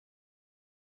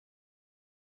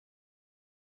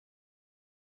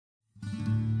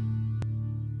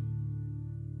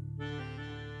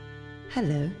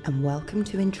Hello and welcome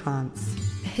to EnTrance,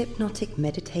 a hypnotic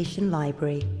meditation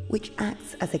library which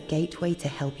acts as a gateway to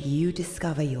help you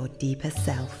discover your deeper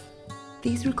self.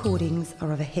 These recordings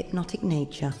are of a hypnotic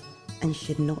nature and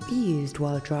should not be used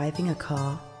while driving a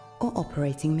car or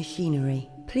operating machinery.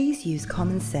 Please use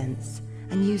common sense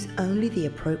and use only the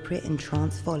appropriate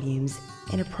EnTrance volumes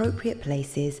in appropriate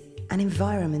places and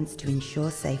environments to ensure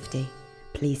safety.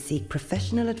 Please seek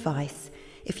professional advice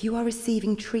if you are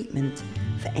receiving treatment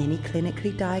for any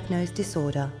clinically diagnosed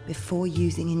disorder before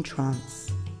using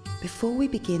EnTrance. Before we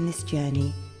begin this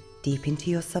journey deep into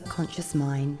your subconscious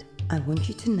mind, I want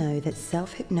you to know that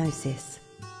self-hypnosis,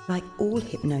 like all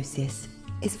hypnosis,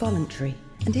 is voluntary.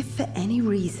 And if for any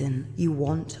reason you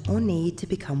want or need to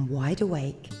become wide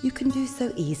awake, you can do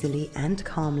so easily and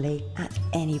calmly at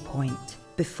any point.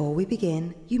 Before we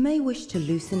begin, you may wish to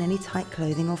loosen any tight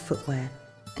clothing or footwear.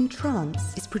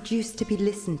 EnTrance is produced to be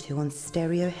listened to on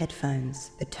stereo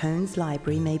headphones. The tones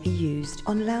library may be used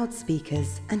on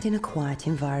loudspeakers and in a quiet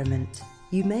environment.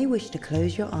 You may wish to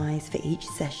close your eyes for each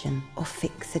session or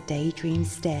fix a daydream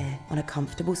stare on a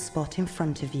comfortable spot in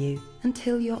front of you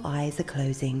until your eyes are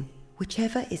closing,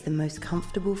 whichever is the most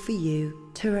comfortable for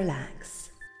you to relax.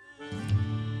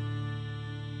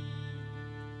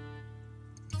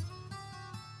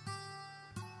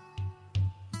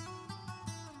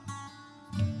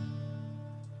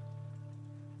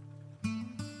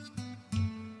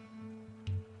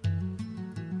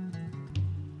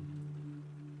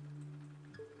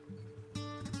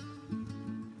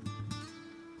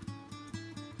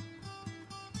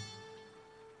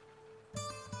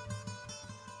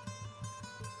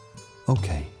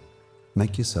 Okay,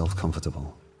 make yourself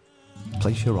comfortable.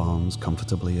 Place your arms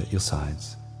comfortably at your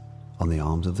sides, on the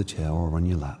arms of the chair or on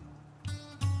your lap.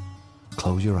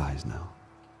 Close your eyes now.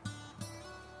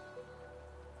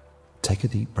 Take a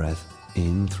deep breath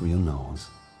in through your nose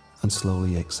and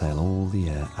slowly exhale all the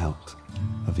air out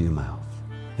of your mouth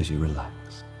as you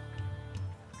relax.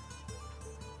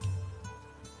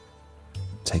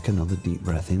 Take another deep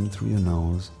breath in through your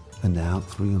nose and out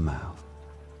through your mouth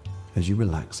as you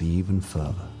relax even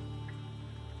further.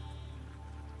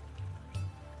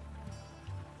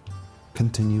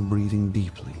 Continue breathing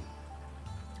deeply,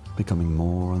 becoming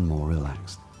more and more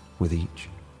relaxed with each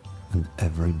and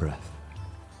every breath.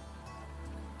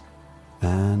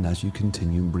 And as you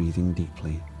continue breathing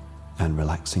deeply and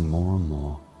relaxing more and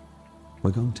more,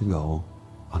 we're going to go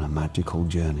on a magical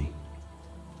journey.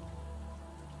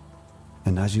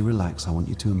 And as you relax, I want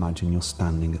you to imagine you're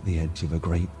standing at the edge of a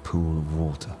great pool of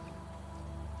water.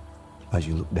 As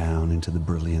you look down into the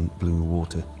brilliant blue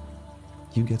water,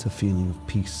 you get a feeling of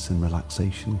peace and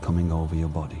relaxation coming over your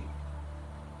body.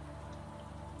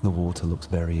 The water looks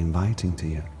very inviting to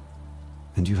you,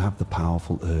 and you have the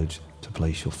powerful urge to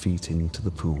place your feet into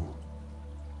the pool.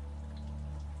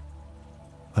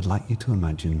 I'd like you to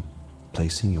imagine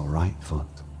placing your right foot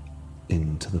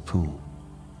into the pool.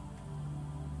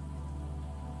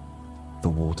 The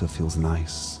water feels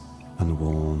nice and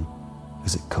warm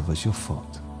as it covers your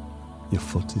foot. Your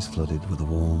foot is flooded with a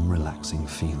warm, relaxing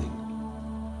feeling,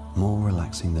 more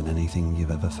relaxing than anything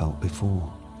you've ever felt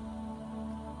before.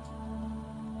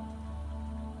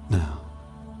 Now,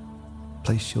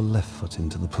 place your left foot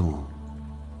into the pool,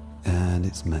 and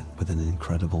it's met with an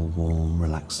incredible warm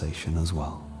relaxation as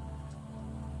well.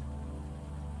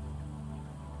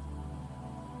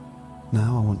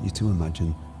 Now I want you to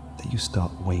imagine that you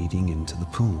start wading into the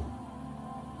pool,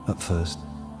 at first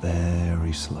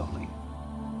very slowly,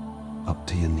 up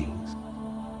to your knees.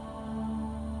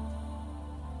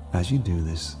 As you do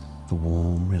this, the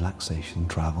warm relaxation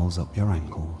travels up your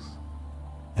ankles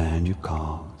and your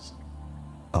calves,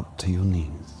 up to your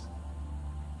knees.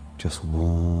 Just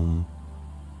warm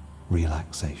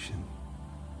relaxation.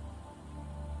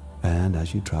 And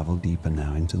as you travel deeper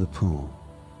now into the pool,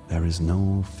 there is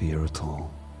no fear at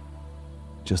all.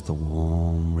 Just the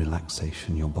warm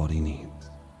relaxation your body needs.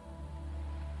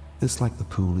 It's like the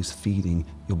pool is feeding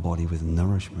your body with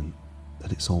nourishment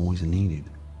that it's always needed,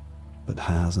 but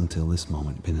has until this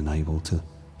moment been unable to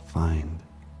find.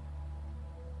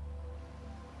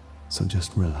 So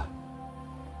just relax.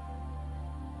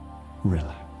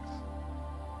 Relax.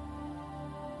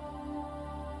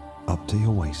 Up to your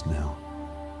waist now.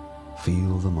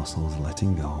 Feel the muscles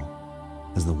letting go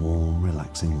as the warm,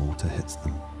 relaxing water hits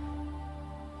them.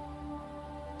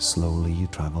 Slowly you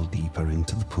travel deeper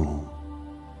into the pool.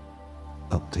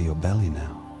 Up to your belly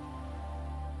now.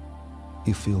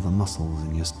 You feel the muscles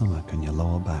in your stomach and your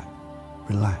lower back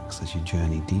relax as you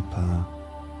journey deeper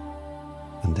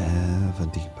and ever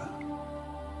deeper.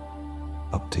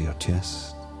 Up to your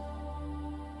chest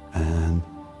and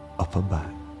upper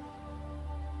back.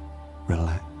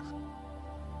 Relax.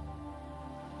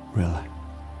 Relax.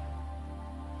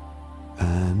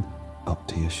 And up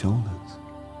to your shoulders.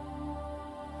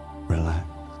 Relax.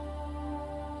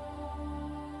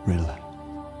 Relax.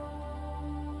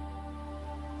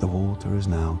 The water is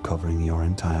now covering your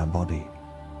entire body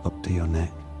up to your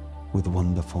neck with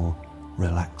wonderful,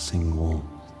 relaxing warmth.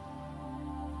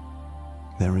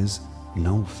 There is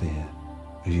no fear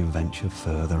as you venture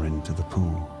further into the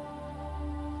pool.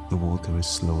 The water is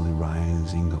slowly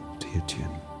rising up to your chin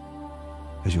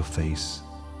as your face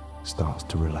starts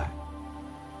to relax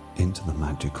into the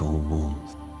magical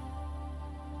warmth.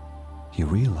 You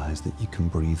realize that you can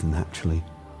breathe naturally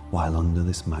while under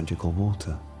this magical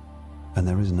water, and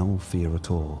there is no fear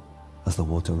at all as the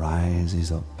water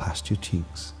rises up past your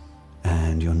cheeks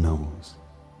and your nose.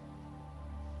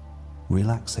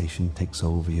 Relaxation takes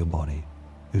over your body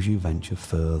as you venture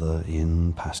further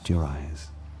in past your eyes.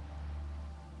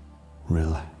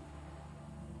 Relax.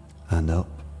 And up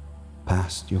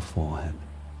past your forehead.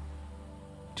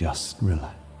 Just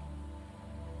relax.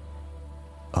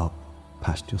 Up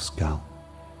past your scalp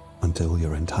until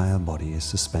your entire body is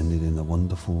suspended in the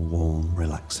wonderful, warm,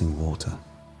 relaxing water.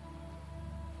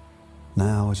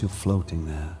 Now, as you're floating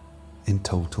there in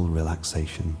total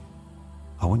relaxation,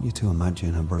 I want you to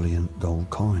imagine a brilliant gold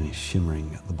coin is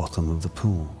shimmering at the bottom of the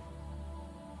pool.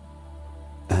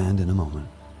 And in a moment,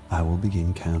 I will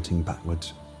begin counting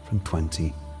backwards from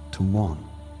 20 to 1.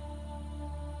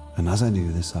 And as I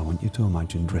do this, I want you to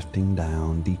imagine drifting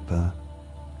down deeper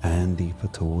and deeper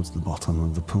towards the bottom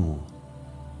of the pool.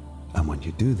 And when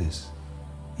you do this,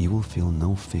 you will feel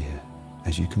no fear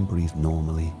as you can breathe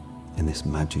normally in this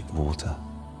magic water.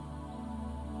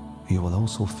 You will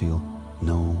also feel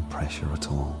no pressure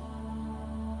at all,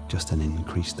 just an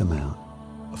increased amount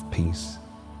of peace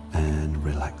and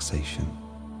relaxation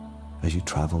as you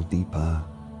travel deeper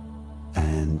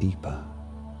and deeper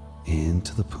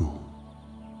into the pool.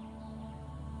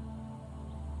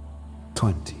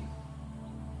 20.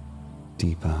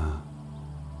 Deeper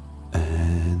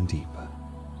and deeper.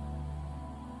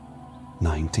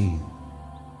 19.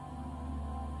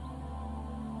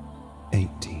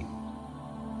 18.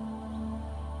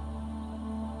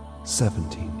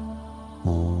 17.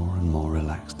 More and more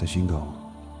relaxed as you go.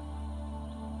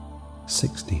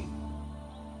 16.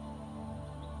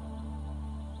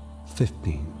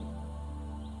 15.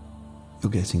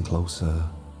 You're getting closer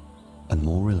and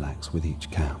more relaxed with each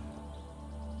count.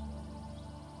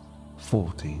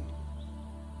 14.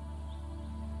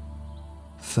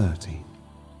 13.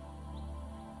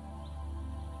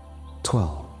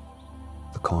 12.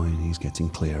 The coin is getting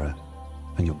clearer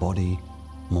and your body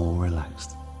more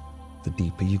relaxed the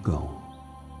deeper you go.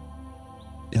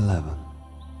 11.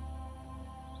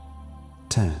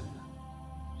 10.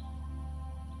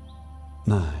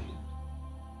 9.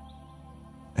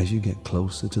 As you get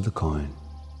closer to the coin,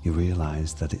 you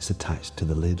realize that it's attached to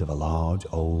the lid of a large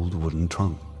old wooden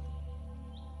trunk.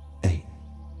 8.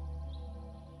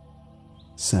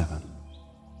 7.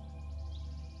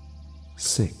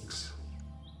 6.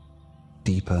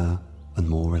 Deeper and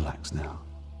more relaxed now.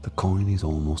 The coin is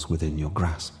almost within your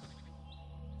grasp.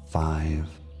 5.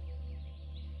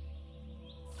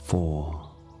 4.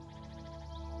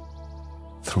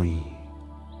 3.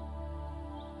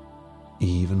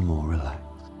 Even more relaxed.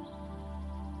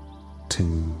 2.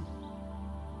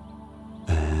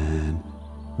 And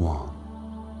 1.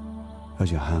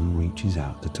 As your hand reaches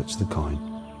out to touch the coin,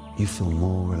 you feel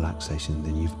more relaxation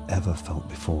than you've ever felt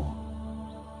before.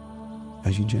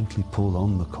 As you gently pull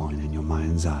on the coin in your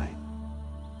mind's eye,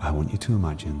 I want you to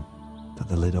imagine that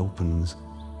the lid opens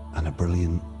and a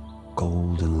brilliant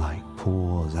golden light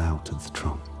pours out of the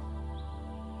trunk.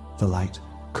 The light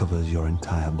covers your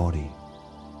entire body,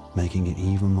 making it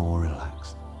even more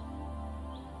relaxed.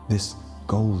 This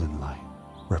golden light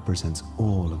represents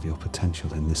all of your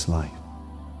potential in this life,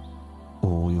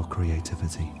 all your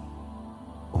creativity,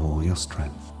 all your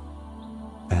strength,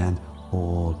 and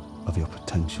all of your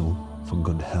potential for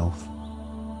good health,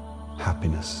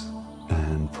 happiness,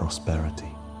 and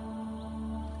prosperity.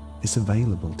 It's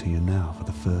available to you now for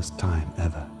the first time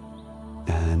ever,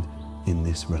 and in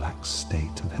this relaxed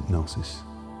state of hypnosis,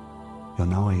 you're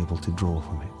now able to draw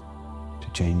from it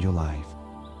to change your life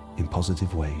in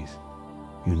positive ways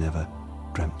you never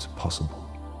dreamt possible.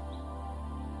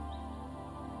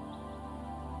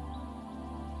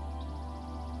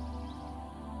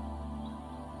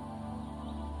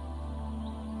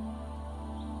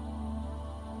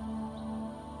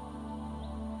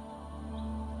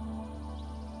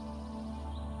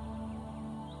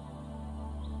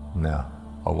 Now,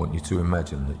 I want you to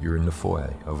imagine that you're in the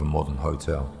foyer of a modern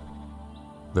hotel.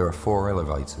 There are 4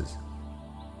 elevators.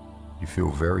 you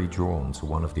feel very drawn to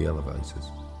one of the elevators,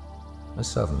 and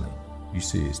suddenly you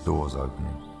see its doors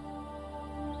opening.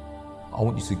 I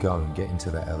want you to go and get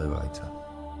into that elevator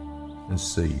and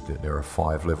see that there are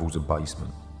 5 levels of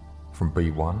basement, from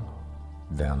B1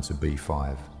 down to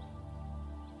B5.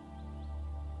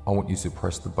 I want you to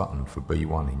press the button for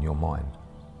B1 in your mind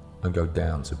and go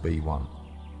down to B1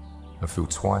 and feel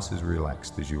twice as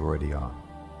relaxed as you already are.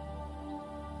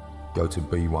 Go to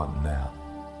B1 now.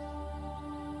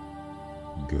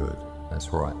 Good,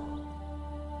 that's right.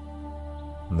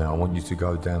 Now I want you to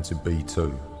go down to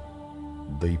B2,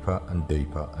 deeper and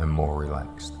deeper and more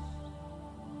relaxed.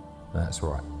 That's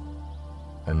right.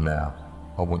 And now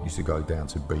I want you to go down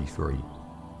to B3.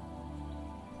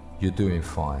 You're doing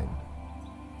fine.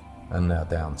 And now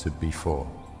down to B4.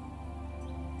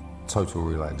 Total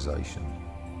relaxation.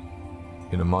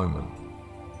 In a moment,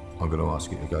 I'm going to ask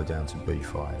you to go down to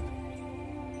B5.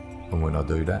 And when I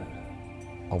do that,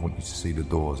 I want you to see the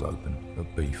doors open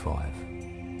at B5.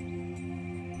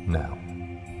 Now,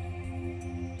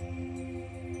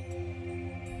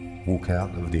 walk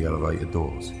out of the elevator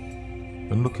doors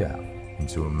and look out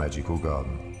into a magical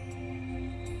garden.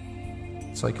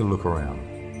 Take a look around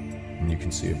and you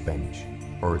can see a bench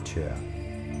or a chair.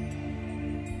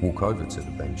 Walk over to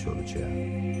the bench or the chair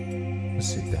and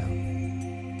sit down.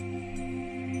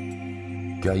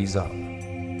 Gaze up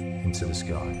into the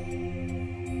sky,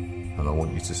 and I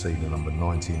want you to see the number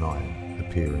 99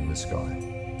 appear in the sky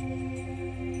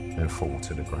and fall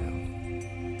to the ground,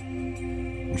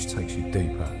 which takes you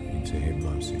deeper into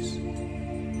hypnosis.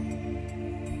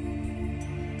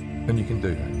 And you can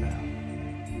do that now.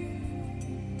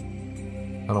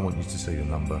 And I want you to see the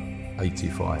number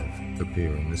 85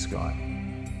 appear in the sky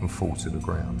and fall to the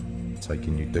ground,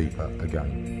 taking you deeper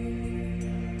again.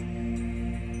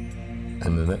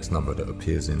 And the next number that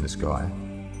appears in the sky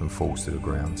and falls to the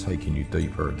ground, taking you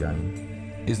deeper again,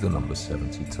 is the number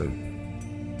 72.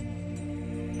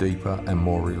 Deeper and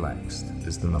more relaxed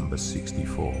as the number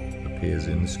 64 appears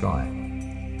in the sky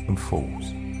and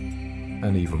falls,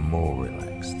 and even more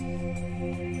relaxed.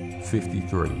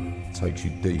 53 takes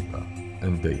you deeper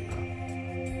and deeper.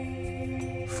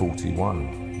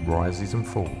 41 rises and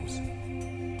falls,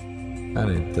 and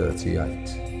in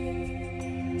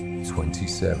 38,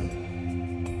 27,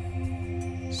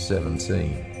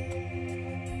 17,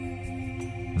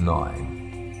 9,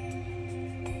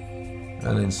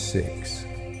 and in 6,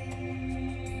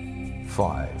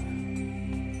 5,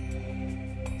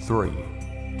 3,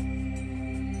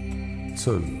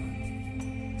 2,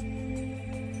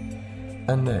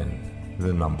 and then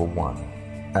the number 1.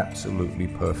 Absolutely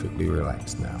perfectly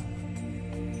relaxed now.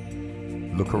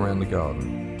 Look around the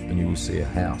garden and you will see a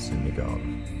house in the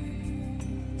garden.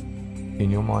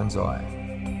 In your mind's eye,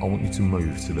 I want you to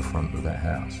move to the front of that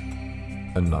house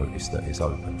and notice that it's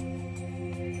open.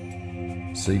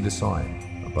 See the sign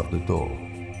above the door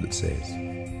that says,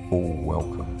 "All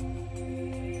welcome."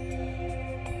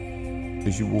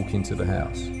 As you walk into the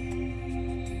house,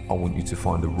 I want you to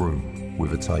find a room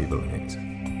with a table in it.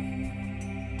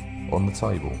 On the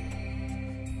table,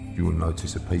 you will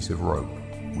notice a piece of rope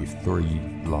with 3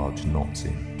 large knots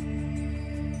in.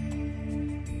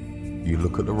 You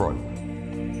look at the rope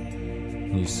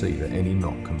and you see that any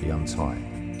knot can be untied.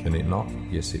 Can it not?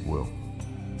 Yes, it will.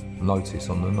 Notice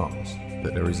on the knots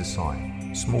that there is a sign,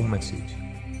 a small message,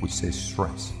 which says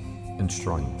stress and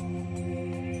strain.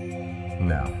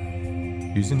 Now,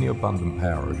 using the abundant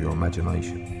power of your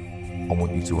imagination, I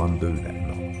want you to undo that knot.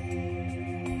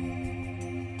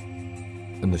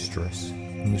 And the stress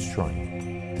and the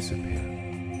strain disappear.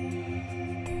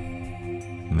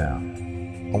 Now, I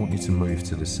want you to move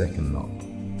to the second knot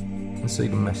and see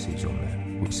the message on there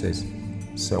which says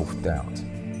self-doubt.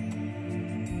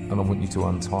 And I want you to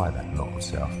untie that knot of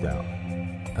self-doubt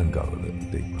and go a little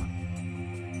deeper.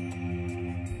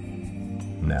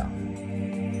 Now,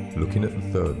 looking at the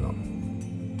third knot,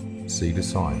 see the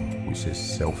sign which says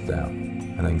self-doubt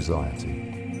and anxiety.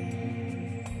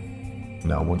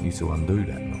 Now I want you to undo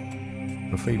that knot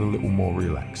and feel a little more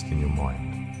relaxed in your mind.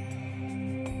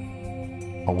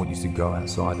 I want you to go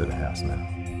outside of the house now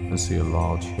and see a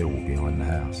large hill behind the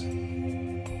house.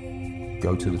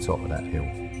 Go to the top of that hill.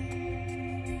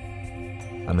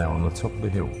 And now on the top of the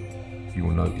hill, you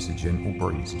will notice a gentle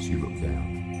breeze as you look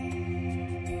down.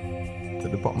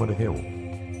 At the bottom of the hill,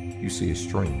 you see a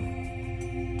stream,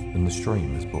 and the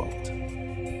stream is blocked.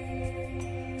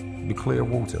 The clear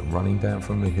water running down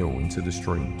from the hill into the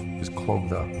stream is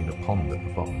clogged up in a pond at the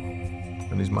bottom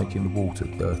and is making the water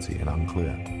dirty and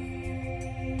unclear.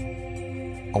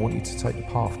 I want you to take the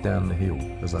path down the hill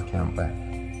as I count back,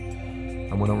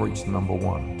 and when I reach number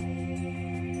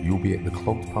 1, you'll be at the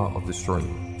clogged part of the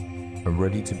stream are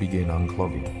ready to begin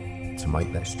unclogging to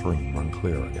make that stream run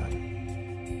clear again.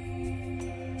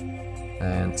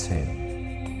 And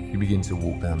 10, you begin to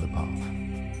walk down the path.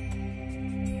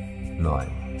 9,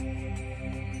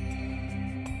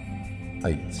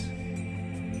 8,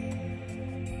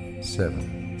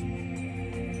 7.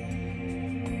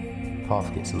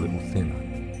 Path gets a little thinner,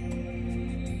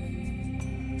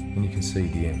 and you can see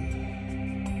the end,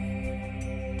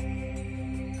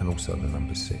 and also the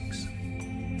number 6.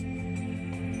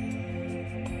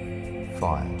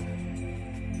 5,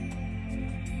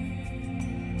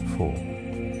 4.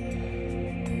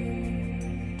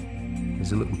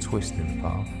 There's a little twist in the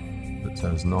path that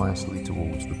turns nicely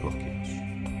towards the blockage.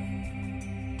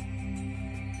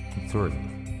 3,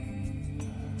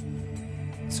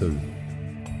 2,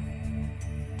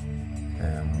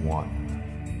 and 1.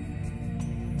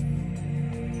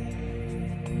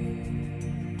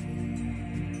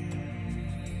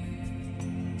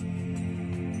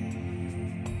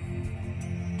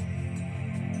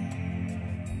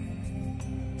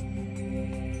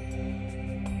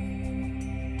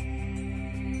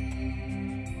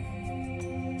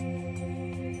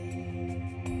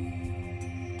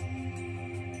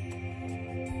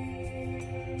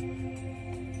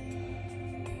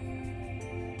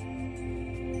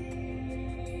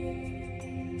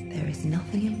 There is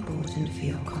nothing important for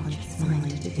your conscious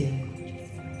mind to do,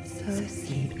 so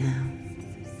sleep now.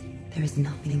 There is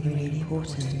nothing really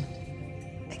important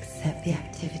except the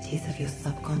activities of your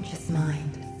subconscious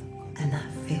mind, and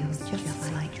that feels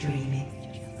just like dreaming.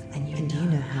 And you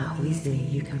know how easily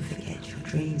you can forget your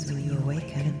dreams when you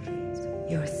awaken.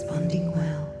 You're responding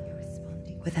well,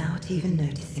 without even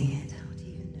noticing it.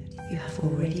 You have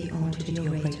already altered your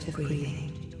rate of breathing.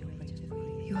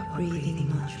 You are breathing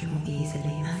much more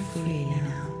easily and freely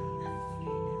now,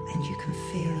 and you can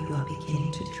feel you are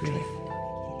beginning to drift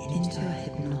into a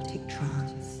hypnotic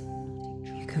trance.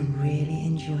 You can really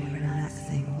enjoy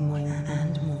relaxing more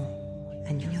and more,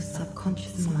 and your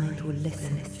subconscious mind will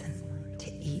listen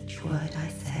to each word I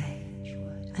say,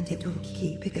 and it will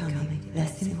keep becoming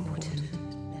less important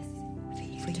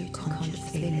for you to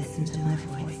consciously listen to my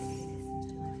voice.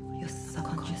 Your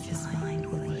subconscious mind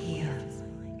will hear.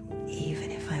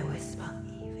 Even if I whisper,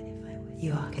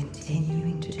 you are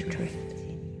continuing to drift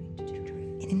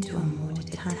into a more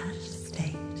detached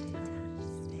state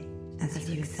as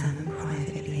you examine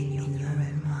privately in your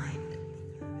own mind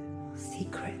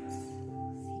secrets,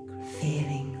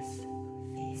 feelings,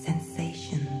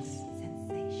 sensations,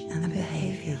 and the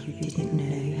behavior you didn't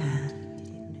know you had.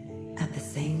 At the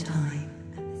same time,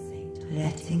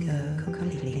 letting go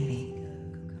completely.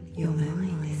 Your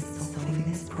mind is solving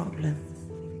this problem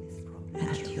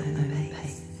at your own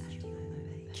pace,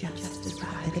 just as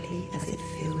rapidly as it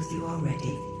feels you are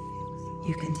ready.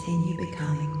 You continue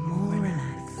becoming more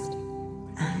relaxed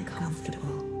and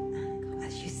comfortable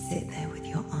as you sit there with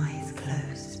your eyes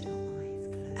closed,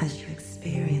 as you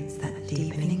experience that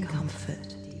deepening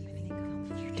comfort.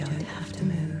 You don't have to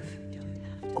move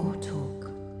or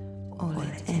talk or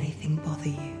let anything bother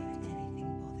you.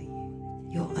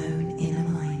 Your own inner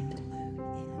mind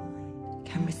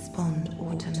can respond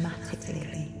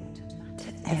automatically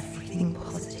to everything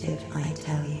positive I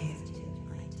tell you,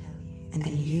 and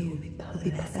then you will be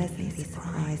pleasantly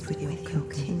surprised with your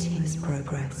continuous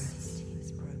progress.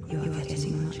 You are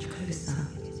getting much closer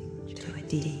to a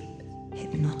deep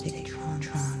hypnotic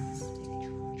trance,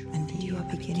 and you are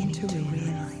beginning to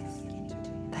realize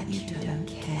that you don't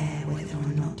care whether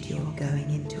or not you are going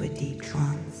into a deep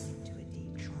trance.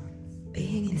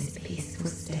 Being in this peaceful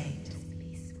state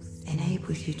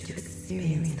enables you to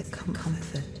experience the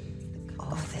comfort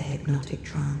of the hypnotic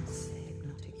trance.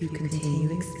 You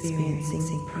continue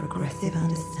experiencing progressive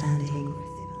understanding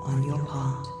on your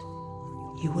part.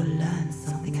 You will learn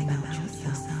something about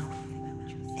yourself.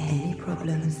 Any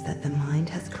problems that the mind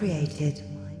has created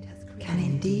can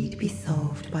indeed be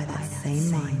solved by that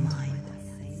same mind.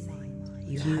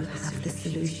 You have the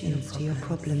solutions to your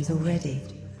problems already.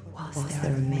 Whilst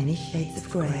there are many shades of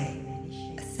grey,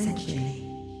 essentially,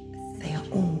 they are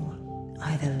all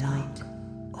either light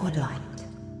or light.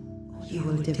 You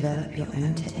will develop your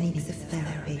own techniques of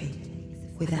therapy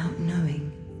without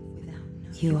knowing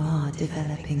you are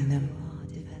developing them.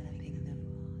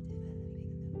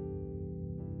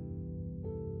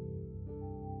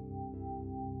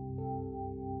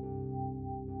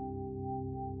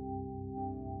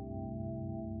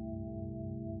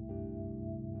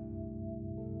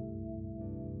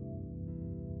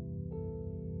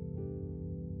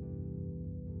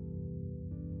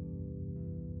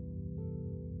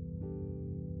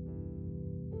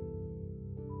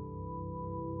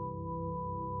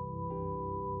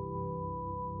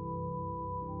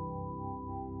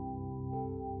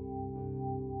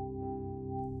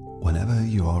 whenever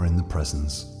you are in the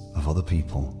presence of other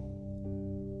people,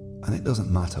 and it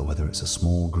doesn't matter whether it's a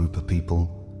small group of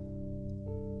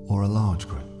people or a large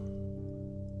group,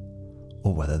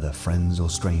 or whether they're friends or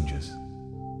strangers,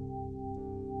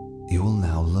 you will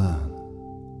now learn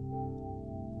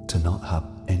to not have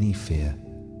any fear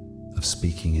of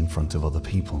speaking in front of other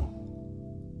people.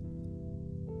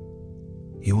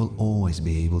 You will always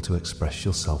be able to express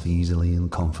yourself easily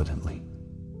and confidently,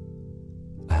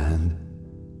 and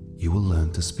you will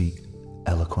learn to speak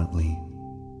eloquently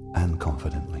and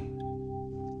confidently,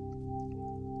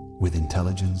 with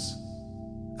intelligence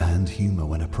and humor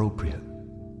when appropriate.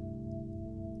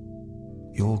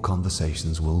 Your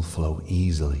conversations will flow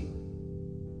easily,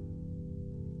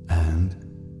 and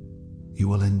you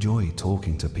will enjoy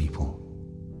talking to people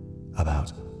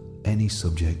about any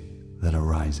subject that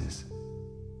arises.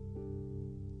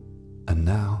 And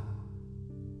now,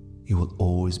 you will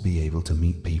always be able to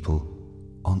meet people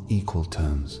on equal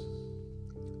terms,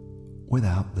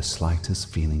 without the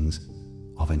slightest feelings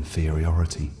of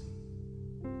inferiority.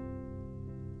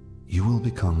 You will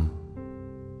become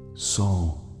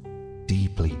so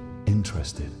deeply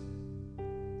interested,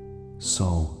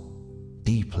 so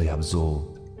deeply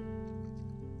absorbed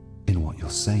in what you're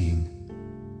saying,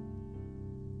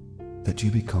 that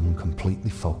you become completely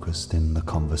focused in the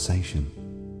conversation,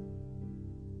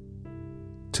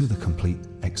 to the complete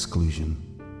exclusion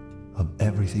of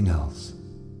everything else.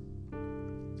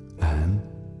 And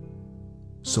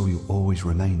so you always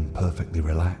remain perfectly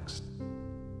relaxed,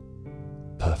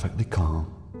 perfectly calm,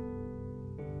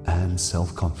 and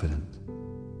self-confident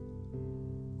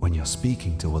when you're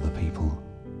speaking to other people,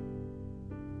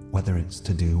 whether it's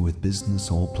to do with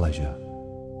business or pleasure,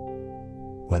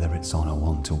 whether it's on a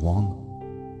one-to-one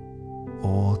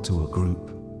or to a group.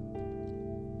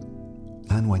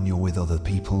 And when you're with other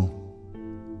people,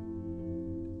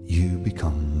 you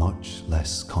become much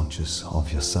less conscious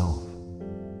of yourself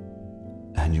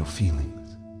and your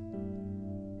feelings.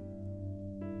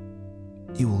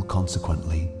 You will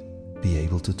consequently be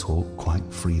able to talk quite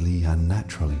freely and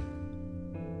naturally.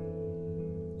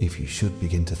 If you should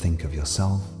begin to think of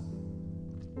yourself,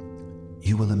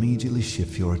 you will immediately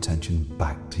shift your attention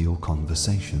back to your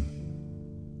conversation.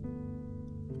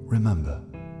 Remember,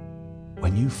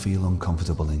 when you feel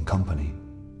uncomfortable in company,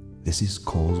 this is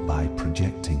caused by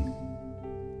projecting.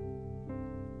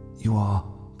 You are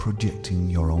projecting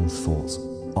your own thoughts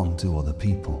onto other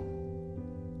people.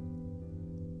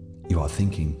 You are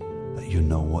thinking that you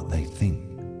know what they think.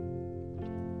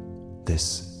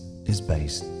 This is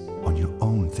based on your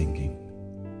own thinking.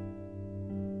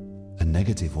 A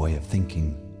negative way of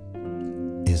thinking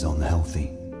is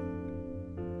unhealthy.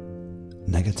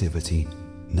 Negativity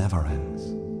never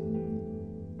ends.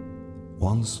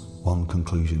 Once one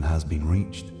conclusion has been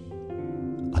reached,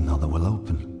 another will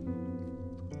open.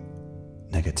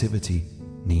 Negativity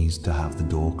needs to have the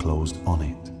door closed on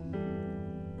it.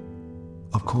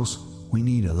 Of course, we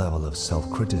need a level of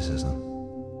self-criticism,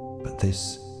 but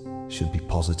this should be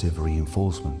positive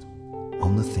reinforcement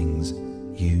on the things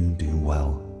you do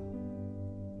well.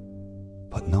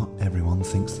 But not everyone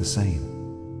thinks the same.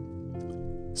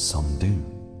 Some do.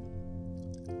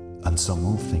 And some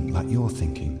will think like you're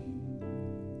thinking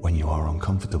when you are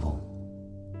uncomfortable.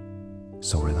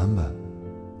 So remember,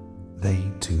 they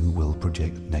too will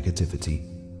project negativity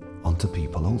onto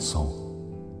people also.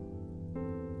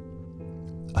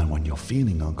 And when you're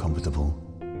feeling uncomfortable,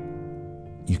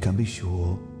 you can be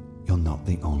sure you're not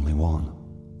the only one.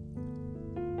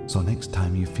 So next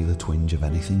time you feel a twinge of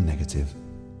anything negative,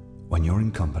 when you're in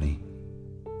company,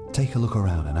 take a look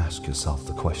around and ask yourself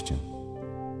the question,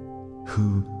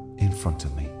 who in front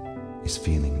of me is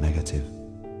feeling negative?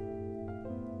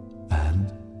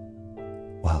 And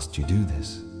whilst you do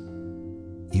this,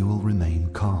 you will remain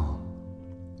calm,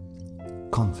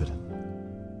 confident,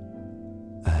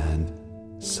 and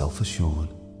self-assured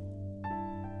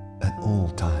at all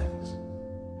times.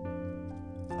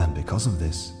 And because of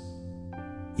this,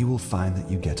 you will find that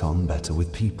you get on better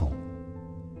with people.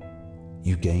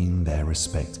 You gain their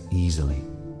respect easily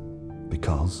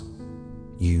because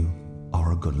you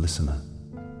are a good listener.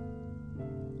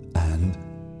 And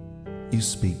you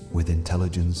speak with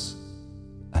intelligence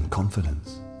and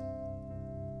confidence.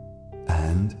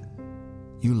 And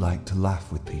you like to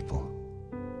laugh with people.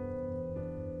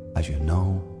 As you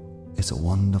know, it's a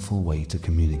wonderful way to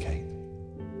communicate.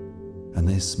 And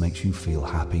this makes you feel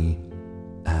happy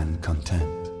and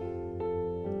content,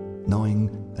 knowing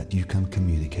that you can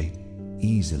communicate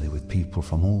easily with people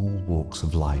from all walks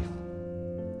of life,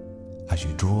 as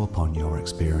you draw upon your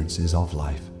experiences of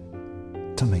life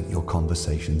to make your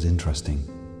conversations interesting.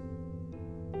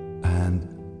 And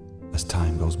a as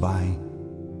time goes by,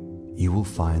 you will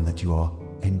find that you are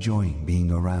enjoying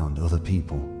being around other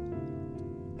people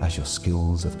as your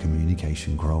skills of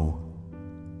communication grow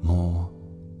more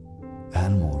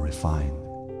and more refined,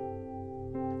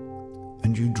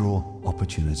 and you draw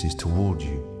opportunities toward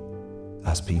you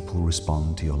as people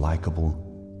respond to your likable,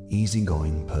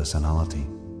 easygoing personality.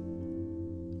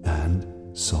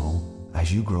 And so,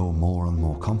 as you grow more and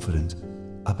more confident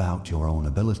about your own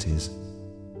abilities,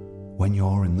 when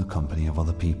you're in the company of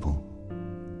other people,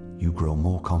 you grow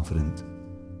more confident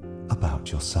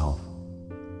about yourself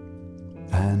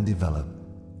and develop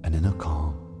an inner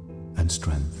calm and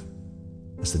strength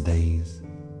as the days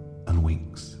and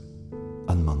weeks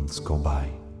and months go by.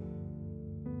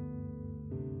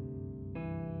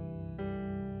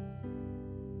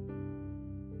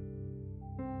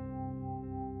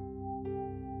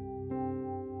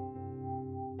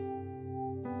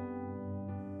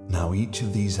 Now each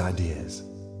of these ideas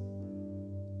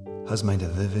has made a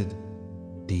vivid,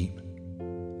 deep,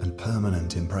 and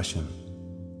permanent impression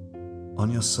on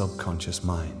your subconscious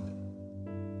mind.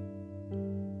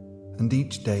 And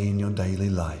each day in your daily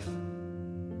life,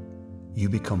 you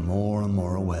become more and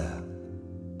more aware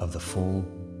of the full,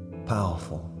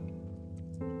 powerful,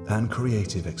 and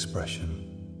creative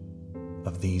expression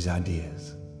of these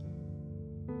ideas.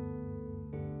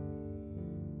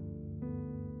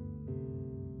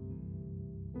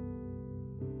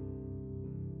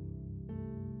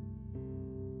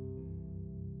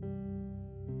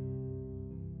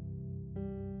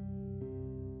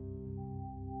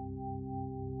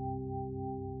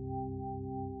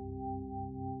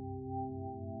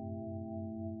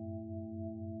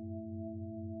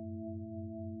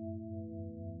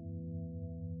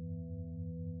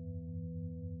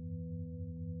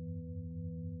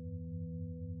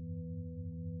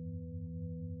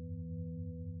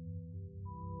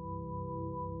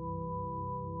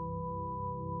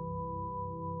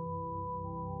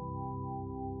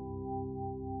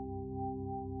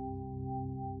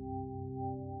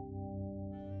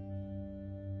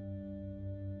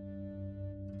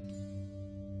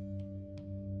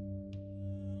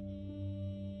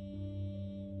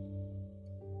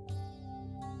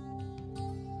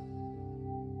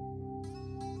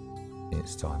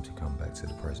 It's time to come back to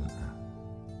the present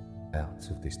now, out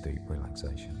of this deep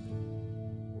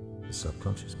relaxation. The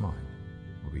subconscious mind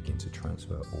will begin to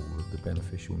transfer all of the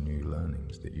beneficial new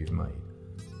learnings that you've made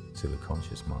to the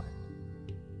conscious mind,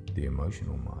 the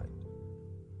emotional mind,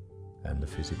 and the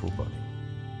physical body.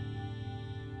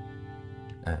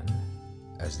 And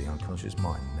as the unconscious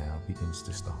mind now begins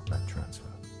to start that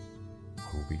transfer,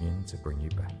 I will begin to bring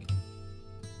you back.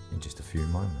 In just a few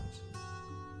moments,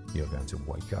 you're going to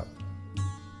wake up.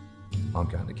 I'm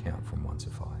going to count from 1 to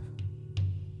 5.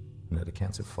 And at the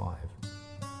count of 5,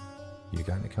 you're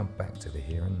going to come back to the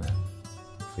here and now,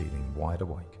 feeling wide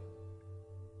awake,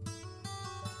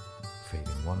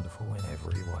 feeling wonderful in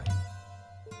every way,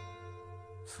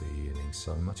 feeling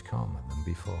so much calmer than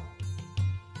before.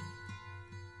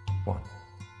 1.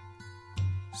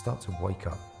 Start to wake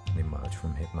up and emerge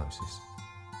from hypnosis.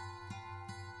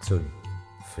 2.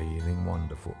 Feeling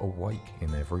wonderful, awake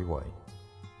in every way.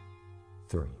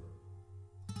 3.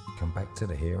 Come back to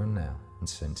the here and now and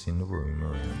sensing the room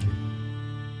around you.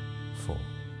 4.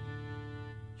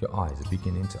 Your eyes are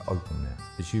beginning to open now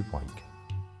as you wake.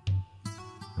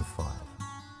 And 5.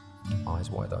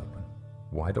 Eyes wide open,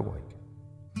 wide awake,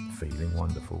 feeling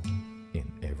wonderful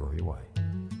in every way.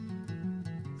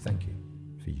 Thank you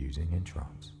for using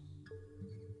EnTrance.